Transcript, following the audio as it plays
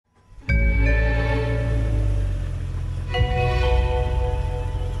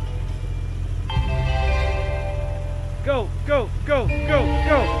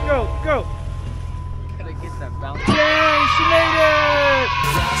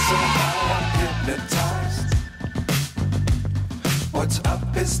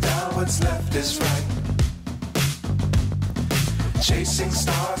what's left is right. Chasing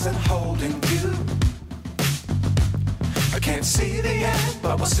stars and holding you. I can't see the end,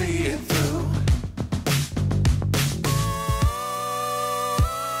 but we'll see it through.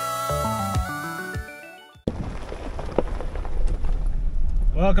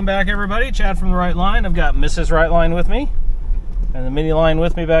 Welcome back, everybody. Chad from the Right Line. I've got Mrs. Right Line with me and the mini line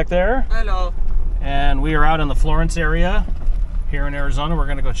with me back there. Hello. And we are out in the Florence area here in Arizona. We're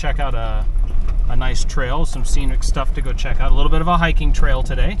going to go check out a nice trail, some scenic stuff to go check out. A little bit of a hiking trail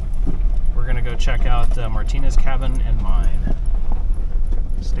today. We're going to go check out Martinez Cabin and Mine.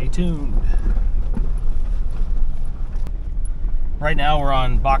 Stay tuned. Right now we're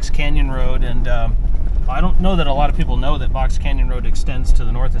on Box Canyon Road, and I don't know that a lot of people know that Box Canyon Road extends to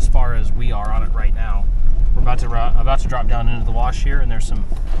the north as far as we are on it right now. We're about to drop down into the wash here, and there's some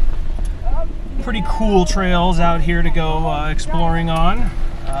pretty cool trails out here to go exploring on.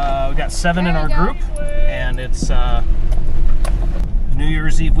 We've got 7 in our group, and it's New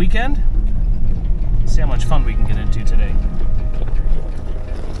Year's Eve weekend. Let's see how much fun we can get into today.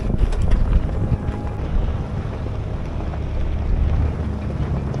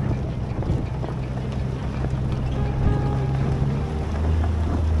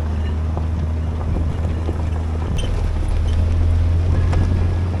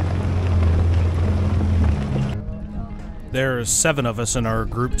 There's 7 of us in our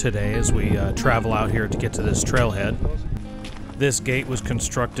group today as we travel out here to get to this trailhead. This gate was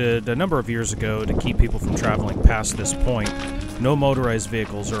constructed a number of years ago to keep people from traveling past this point. No motorized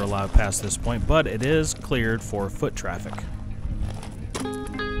vehicles are allowed past this point, but it is cleared for foot traffic.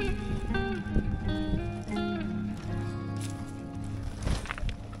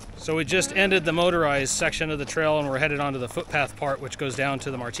 So we just ended the motorized section of the trail, and we're headed onto the footpath part, which goes down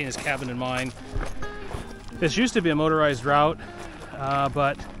to the Martinez Cabin and Mine. This used to be a motorized route,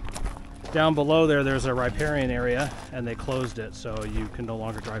 but down below there's a riparian area, and they closed it, so you can no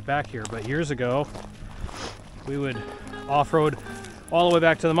longer drive back here. But years ago, we would off-road all the way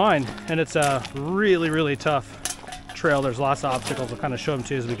back to the mine, and it's a really, really tough trail. There's lots of obstacles. We'll kind of show them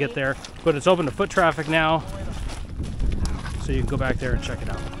to you as we get there. But it's open to foot traffic now, so you can go back there and check it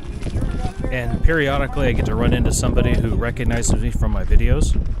out. And periodically, I get to run into somebody who recognizes me from my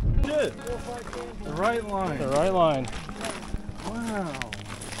videos. Good. The Right Line. The Right Line. Wow.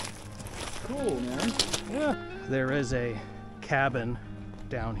 Cool, man. Yeah. There is a cabin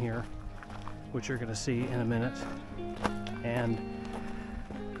down here, which you're going to see in a minute. And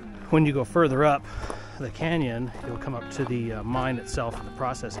when you go further up the canyon, you'll come up to the mine itself and the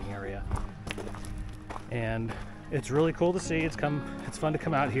processing area. And it's really cool to see. It's fun to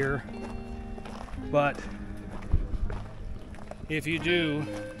come out here. But if you do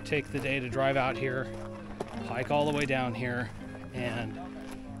take the day to drive out here, hike all the way down here, and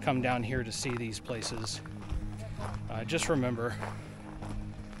come down here to see these places, just remember,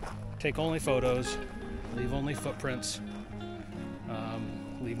 take only photos, leave only footprints,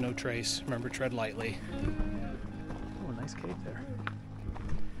 leave no trace. Remember, tread lightly. Oh, nice cave there.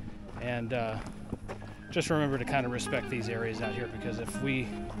 And just remember to kind of respect these areas out here, because if we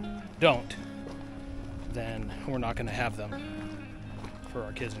don't, then we're not going to have them for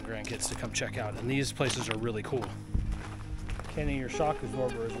our kids and grandkids to come check out. And these places are really cool. Kenny, your shock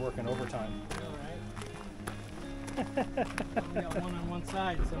absorber is working overtime. All right. We got one on one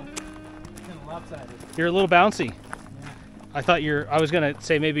side, so it's kind of lopsided. You're a little bouncy. Yeah. I thought I was going to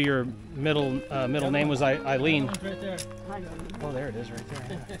say maybe your middle name was Eileen. Right there. Oh, there it is right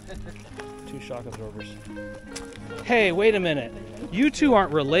there. Yeah. 2 shock absorbers. Hey, wait a minute. You two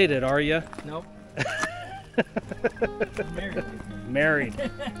aren't related, are you? Nope. I'm married. Married.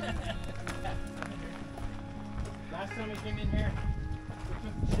 Last time we came in here, we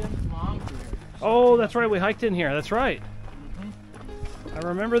took Jim's mom through here. Oh, that's right. We hiked in here. That's right. I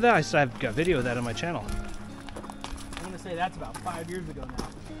remember that. I've got video of that on my channel. I'm going to say that's about 5 years ago now.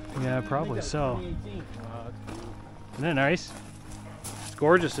 Yeah, probably so. 2018. Isn't that nice? It's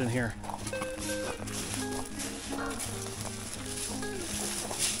gorgeous in here.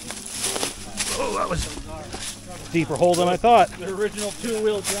 Oh, that was a deeper hole than I thought. The original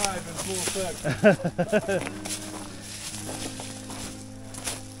 2-wheel drive in full effect.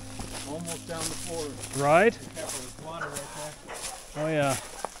 Almost down the floor. Right? Careful, there's water right there. Oh, yeah.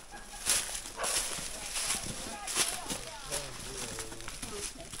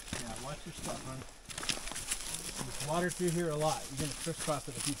 Yeah, watch your stuff, hon. There's water through here a lot. You're going to crisscross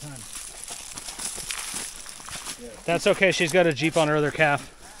it a few times. Yeah. That's okay. She's got a Jeep on her other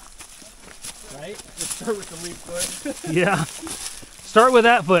calf. Right? Let's start with the leaf foot. Yeah. Start with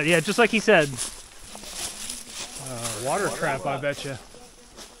that foot. Yeah, just like he said. Water trap, I bet you.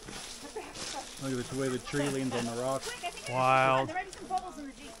 Look at the way the tree leans on the rock. Wild. There might be some bubbles in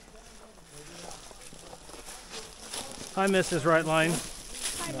the Jeep. Hi, Mrs. Rightline.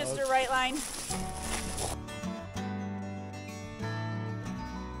 Hi, Mr. Rightline.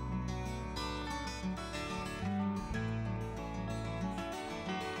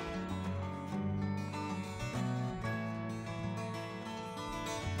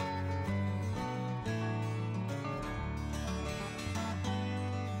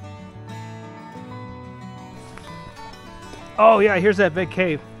 Oh yeah, here's that big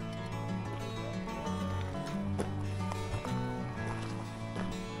cave.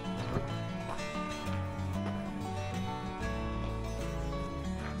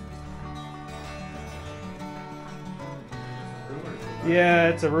 Yeah,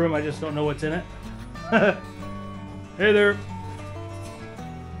 it's a room. I just don't know what's in it. Hey there.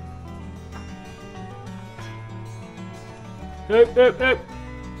 Hip, hip, hip.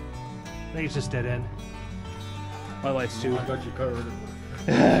 I think it's just dead end. My lights too. I got you covered.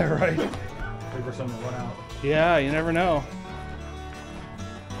 Right. Wait for someone to run out. Yeah, you never know.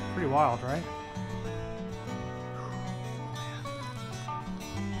 Pretty wild, right?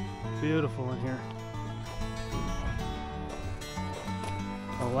 Beautiful in here.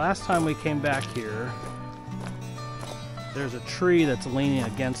 The last time we came back here, there's a tree that's leaning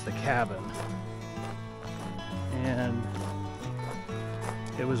against the cabin. And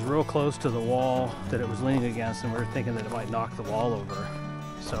it was real close to the wall that it was leaning against, and we were thinking that it might knock the wall over.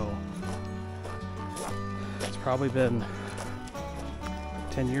 So it's probably been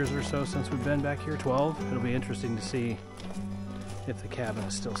 10 years or so since we've been back here, 12. It'll be interesting to see if the cabin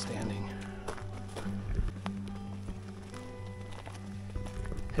is still standing.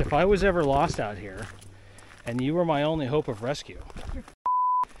 If I was ever lost out here and you were my only hope of rescue,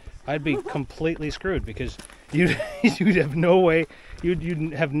 I'd be completely screwed, because you'd have no way,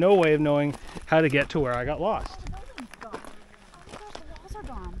 you'd have no way of knowing how to get to where I got lost. The building's gone. Oh my gosh, the walls are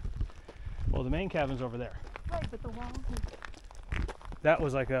gone. Well, the main cabin's over there. Right, but the walls are That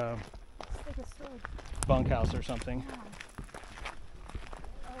was like a like a storage. bunkhouse or something. Yeah.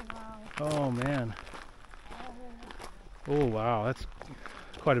 Oh wow. Oh man. Oh wow, that's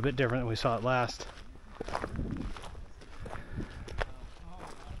quite a bit different than we saw it last.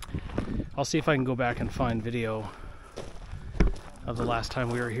 I'll see if I can go back and find video of the last time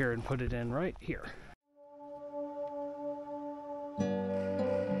we were here and put it in right here.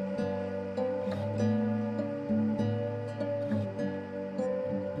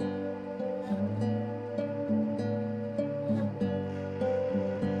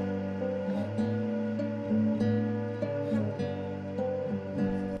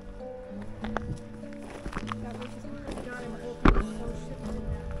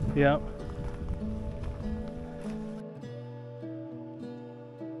 Yeah.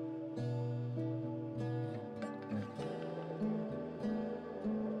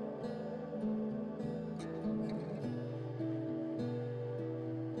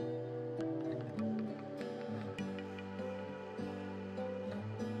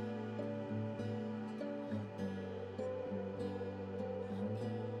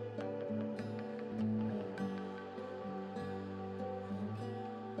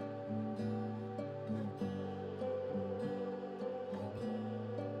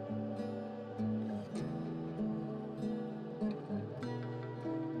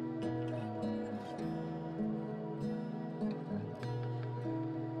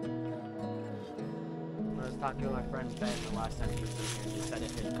 I was talking to my friend Ben the last time he was in here. He said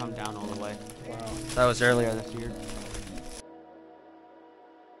it had come down all the way. Wow. That was earlier this year.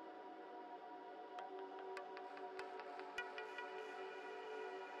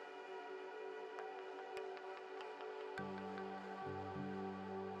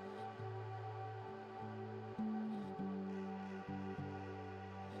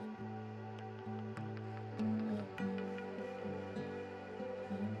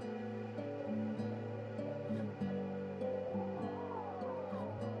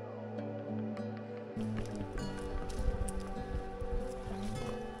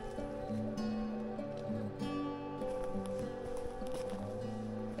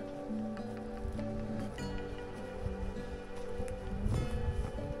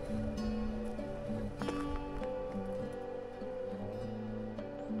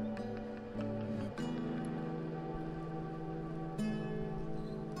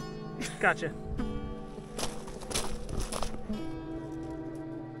 Gotcha.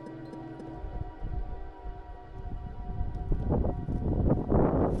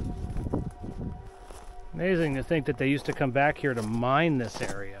 Amazing to think that they used to come back here to mine this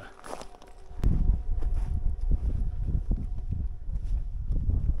area.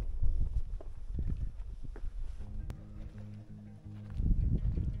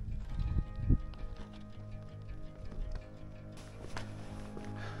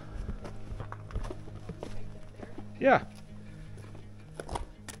 Yeah.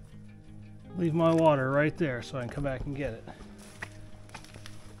 Leave my water right there so I can come back and get it.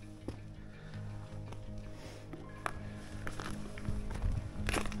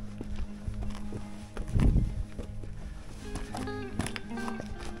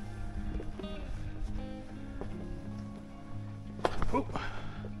 Oop.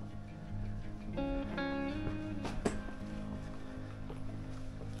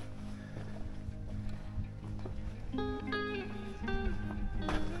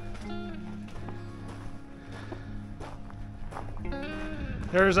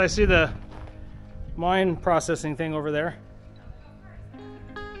 There's, I see the mine processing thing over there.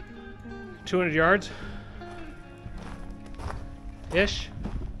 200 yards ish.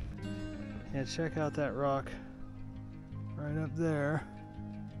 Yeah, check out that rock right up there.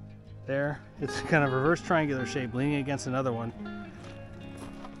 There, it's kind of reverse triangular shape, leaning against another one.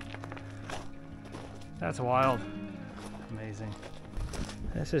 That's wild. Amazing.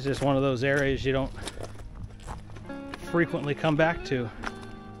 This is just one of those areas you don't frequently come back to.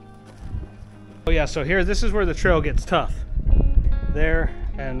 Oh yeah, so here, this is where the trail gets tough. There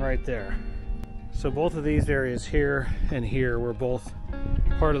and right there. So both of these areas here and here were both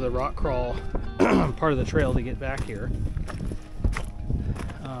part of the rock crawl, part of the trail to get back here.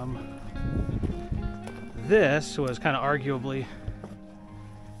 This was kind of arguably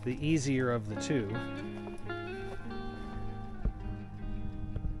the easier of the two.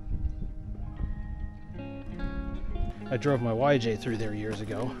 I drove my YJ through there years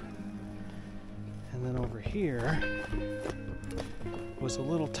ago. And then over here was a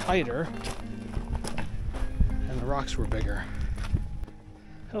little tighter and the rocks were bigger.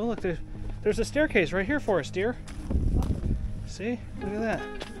 Oh look, there's a staircase right here for us, dear. See? Look at that.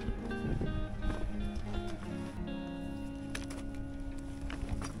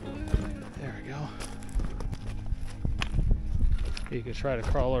 There we go. You could try to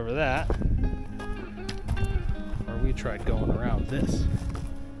crawl over that. Or we tried going around this.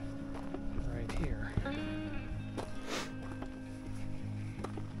 Right here.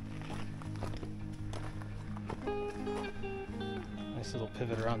 Nice little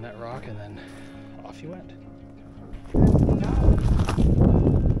pivot around that rock and then off you went.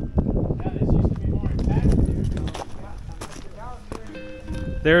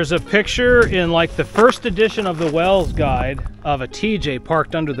 There's a picture in like the first edition of the Wells Guide of a TJ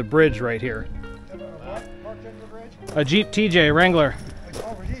parked under the bridge right here. A Jeep TJ Wrangler.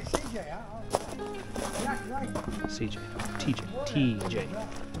 CJ, TJ.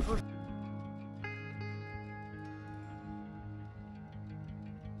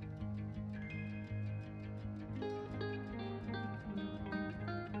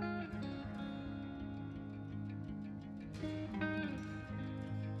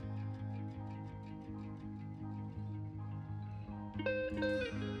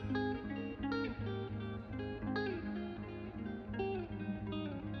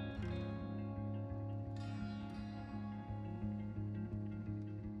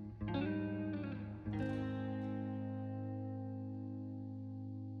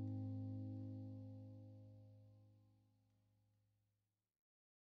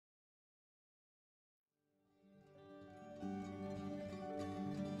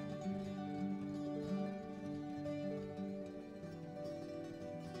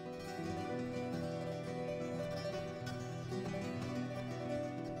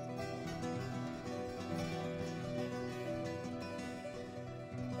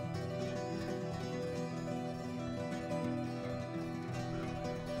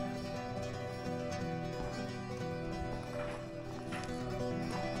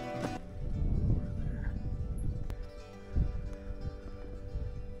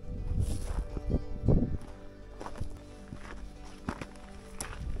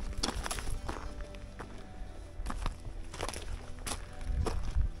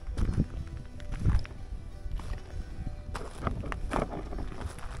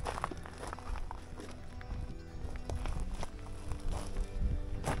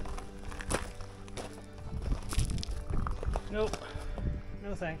 Nope.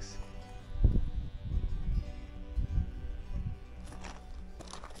 No thanks.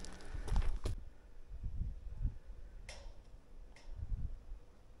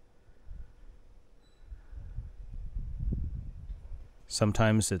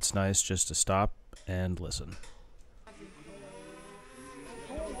 Sometimes it's nice just to stop and listen.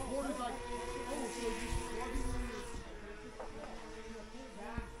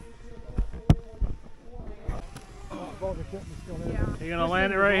 You gonna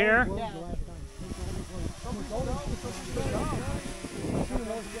land it right here? Yeah.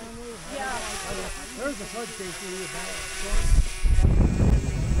 There's a flood station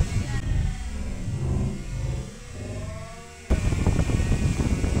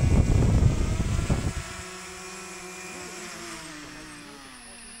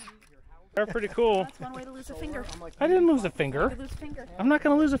They're pretty cool. That's one way to lose a finger. I didn't lose a finger. You lose a finger. I'm not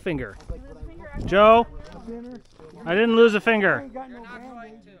going to lose a finger. You lose a finger. Joe, I didn't lose a finger.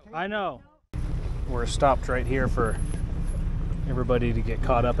 I know. We're stopped right here for everybody to get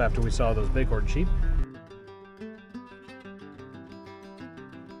caught up after we saw those bighorn sheep.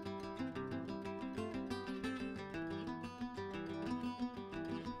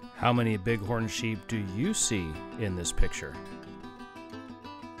 How many bighorn sheep do you see in this picture?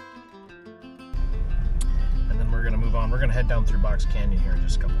 And then we're going to move on. We're going to head down through Box Canyon here in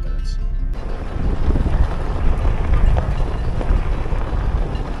just a couple minutes.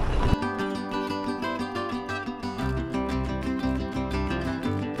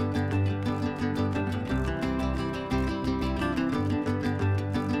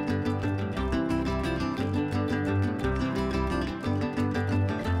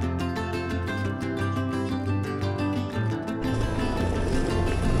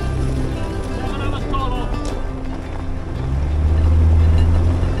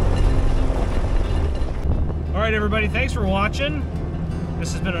 Alright everybody, thanks for watching.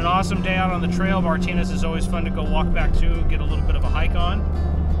 This has been an awesome day out on the trail. Martinez is always fun to go walk back to, get a little bit of a hike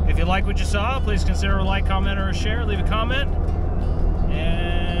on. If you like what you saw, please consider a like, comment, or a share. Leave a comment.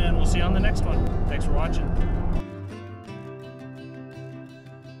 And we'll see you on the next one. Thanks for watching.